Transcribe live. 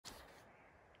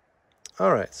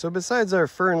All right, so besides our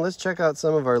fern, let's check out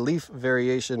some of our leaf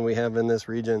variation we have in this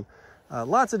region.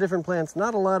 Lots of different plants,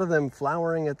 not a lot of them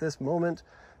flowering at this moment,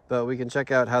 but we can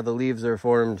check out how the leaves are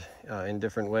formed in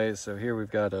different ways. So here we've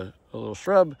got a little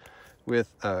shrub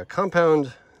with a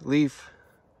compound leaf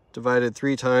divided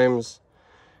 3 times.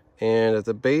 And at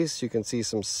the base, you can see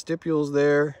some stipules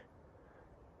there.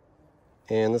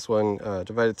 And this one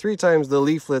divided 3 times. The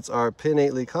leaflets are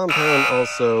pinnately compound,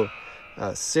 also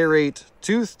serrate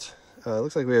toothed.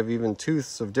 Looks like we have even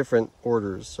tooths of different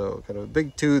orders. So kind of a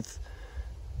big tooth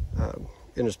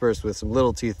interspersed with some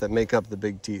little teeth that make up the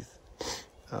big teeth.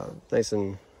 Nice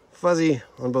and fuzzy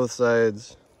on both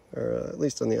sides, or at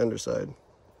least on the underside.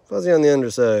 Fuzzy on the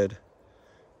underside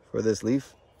for this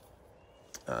leaf.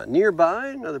 Nearby,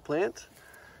 another plant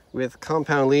with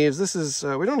compound leaves. This is,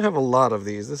 we don't have a lot of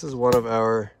these. This is one of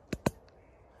our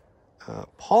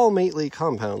palmately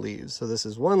compound leaves. So this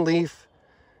is one leaf.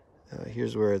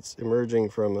 Here's where it's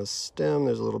emerging from a stem.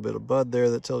 There's a little bit of bud there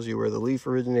that tells you where the leaf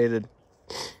originated.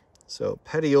 So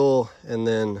petiole, and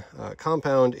then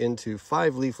compound into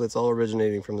 5 leaflets, all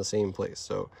originating from the same place.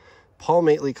 So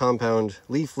palmately compound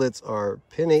leaflets are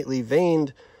pinnately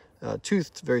veined,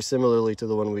 toothed very similarly to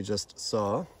the one we just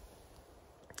saw.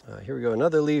 Here we go,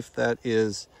 another leaf that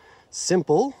is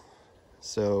simple.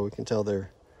 So we can tell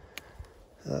they're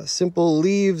simple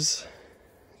leaves.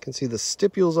 You can see the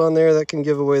stipules on there that can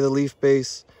give away the leaf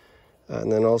base.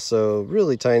 And then also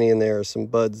really tiny in there are some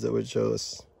buds that would show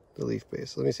us the leaf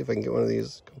base. Let me see if I can get one of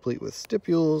these complete with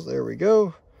stipules. There we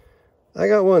go. I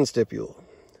got one stipule.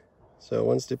 So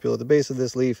one stipule at the base of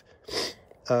this leaf.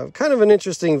 Kind of an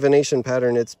interesting venation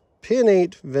pattern. It's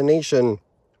pinnate venation,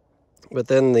 but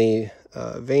then the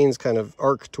veins kind of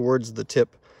arc towards the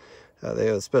tip. They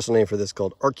have a special name for this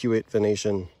called arcuate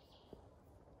venation.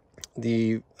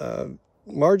 The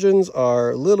margins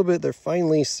are a little bit, they're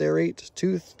finely serrate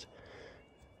toothed,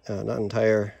 not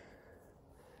entire.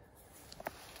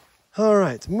 All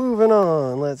right, moving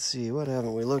on. Let's see, what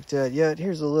haven't we looked at yet?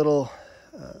 Here's a little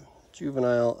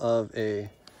juvenile of a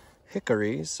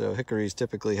hickory. So hickories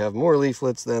typically have more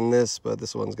leaflets than this, but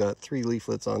this one's got 3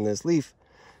 leaflets on this leaf.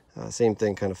 Same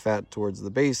thing, kind of fat towards the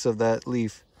base of that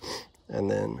leaf. And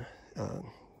then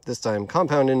this time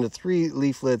compound into 3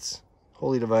 leaflets,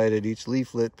 wholly divided, each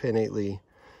leaflet pinnately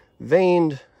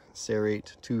veined,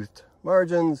 serrate toothed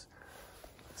margins.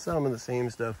 Some of the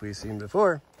same stuff we've seen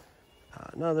before.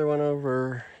 Another one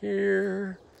over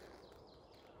here,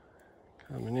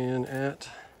 coming in at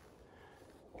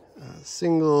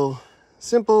simple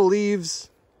leaves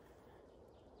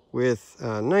with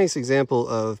a nice example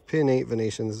of pinnate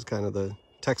venation. This is kind of the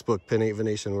textbook pinnate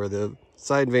venation, where the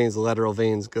side veins, the lateral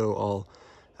veins go all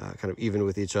kind of even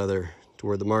with each other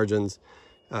toward the margins.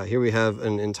 Here we have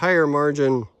an entire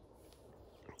margin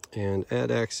and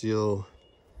adaxial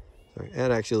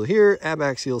here,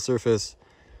 abaxial surface.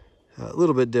 A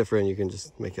little bit different. You can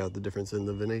just make out the difference in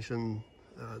the venation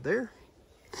there.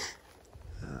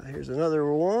 Here's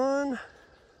another one.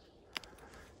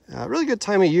 Really good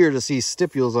time of year to see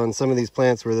stipules on some of these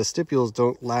plants where the stipules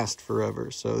don't last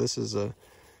forever. So this is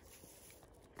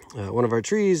one of our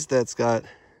trees that's got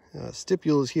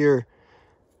stipules here.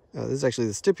 This is actually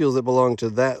the stipules that belong to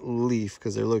that leaf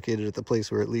because they're located at the place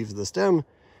where it leaves the stem.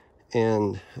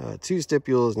 And 2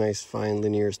 stipules, nice fine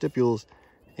linear stipules.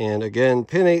 And again,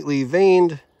 pinnately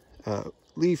veined,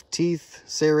 leaf teeth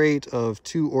serrate of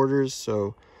 2 orders.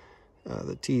 So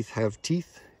the teeth have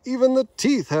teeth. Even the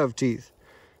teeth have teeth.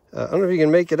 I don't know if you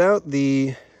can make it out.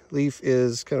 The leaf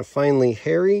is kind of finely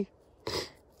hairy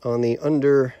on the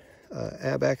under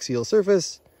abaxial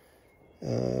surface.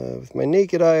 With my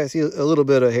naked eye, I see a little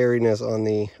bit of hairiness on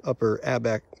the upper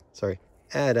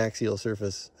adaxial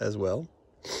surface as well.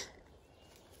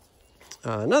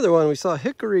 Another one, we saw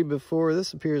hickory before.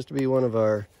 This appears to be one of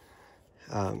our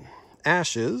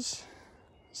ashes.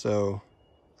 So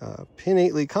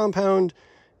pinnately compound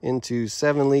into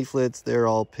 7 leaflets. They're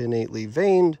all pinnately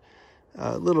veined.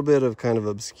 A little bit of kind of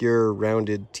obscure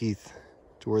rounded teeth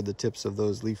toward the tips of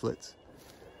those leaflets.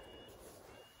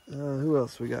 Who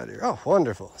else we got here? Oh,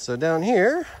 wonderful. So down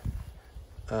here,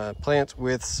 plant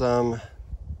with some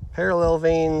parallel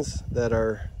veins that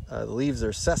are, the leaves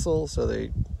are sessile, so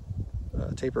they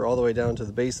taper all the way down to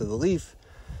the base of the leaf.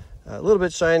 A little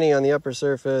bit shiny on the upper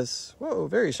surface. Whoa,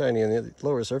 very shiny on the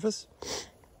lower surface.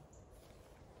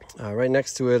 Right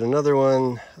next to it, another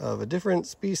one of a different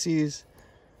species.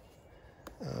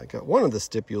 I got one of the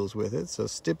stipules with it. So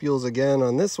stipules again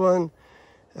on this one.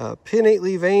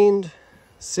 Pinnately veined,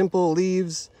 simple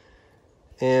leaves.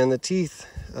 And the teeth,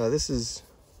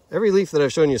 every leaf that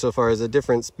I've shown you so far is a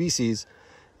different species.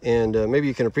 And maybe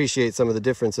you can appreciate some of the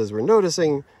differences we're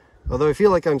noticing. Although I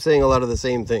feel like I'm saying a lot of the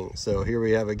same things. So here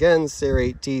we have again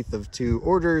serrate teeth of 2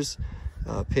 orders,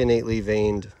 pinnately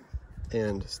veined,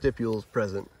 and stipules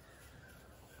present.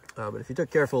 But if you took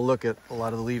a careful look at a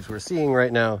lot of the leaves we're seeing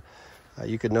right now,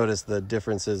 you could notice the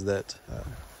differences that,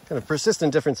 kind of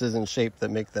persistent differences in shape that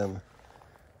make them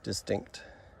distinct.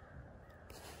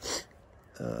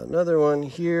 Another one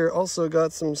here also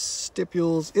got some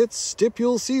stipules. It's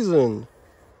stipule season.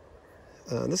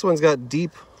 This one's got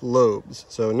deep lobes,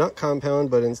 so not compound,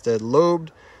 but instead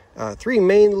lobed. 3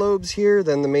 main lobes here,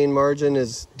 then the main margin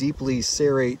is deeply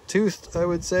serrate toothed, I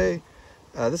would say.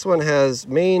 This one has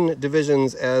main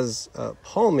divisions as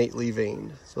palmately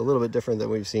veined, so a little bit different than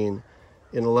we've seen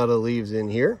in a lot of the leaves in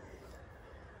here.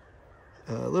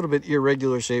 A little bit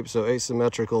irregular shape, so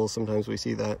asymmetrical, sometimes we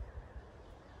see that.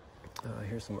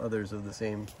 Here's some others of the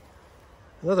same,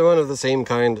 another one of the same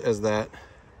kind as that,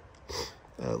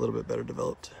 a little bit better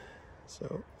developed.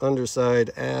 So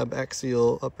underside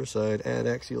abaxial, upper side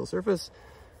adaxial surface.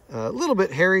 A little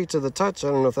bit hairy to the touch.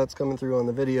 I don't know if that's coming through on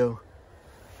the video.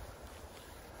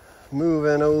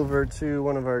 Moving over to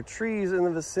one of our trees in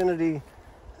the vicinity.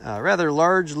 Rather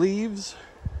large leaves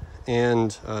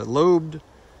and lobed,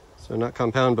 so not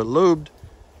compound but lobed.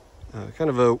 Kind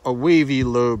of a wavy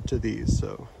lobe to these,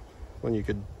 so one you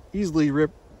could easily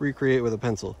recreate with a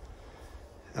pencil.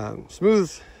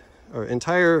 Smooth or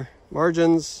entire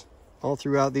margins all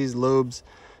throughout these lobes.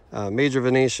 Major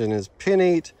venation is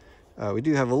pinnate. We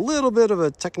do have a little bit of a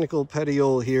technical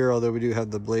petiole here, although we do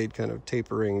have the blade kind of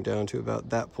tapering down to about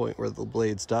that point where the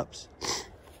blade stops.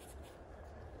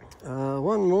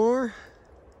 One more.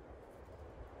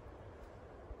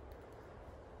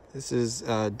 This is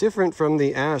different from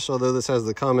the ash, although this has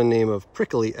the common name of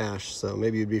prickly ash, so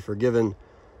maybe you'd be forgiven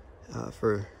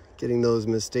for getting those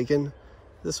mistaken.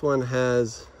 This one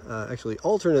has actually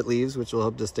alternate leaves, which will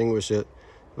help distinguish it,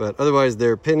 but otherwise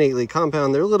they're pinnately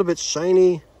compound. They're a little bit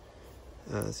shiny.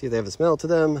 See, they have a smell to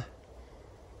them.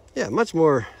 Yeah, much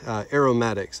more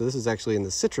aromatic. So this is actually in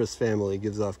the citrus family,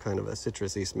 gives off kind of a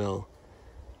citrusy smell,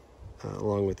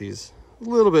 along with these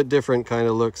little bit different kind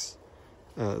of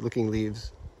looking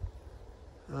leaves.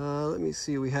 Let me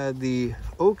see, we had the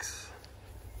oaks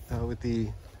with the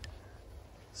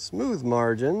smooth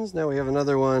margins. Now we have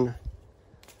another one.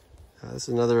 This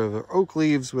is another of our oak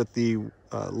leaves with the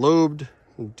lobed,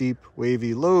 deep,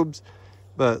 wavy lobes.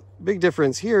 But big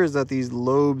difference here is that these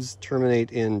lobes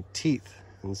terminate in teeth.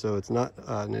 And so it's not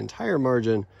an entire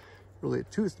margin, really a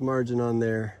toothed margin on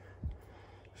there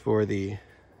for the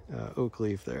oak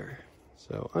leaf there.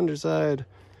 So underside,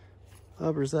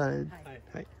 upper side.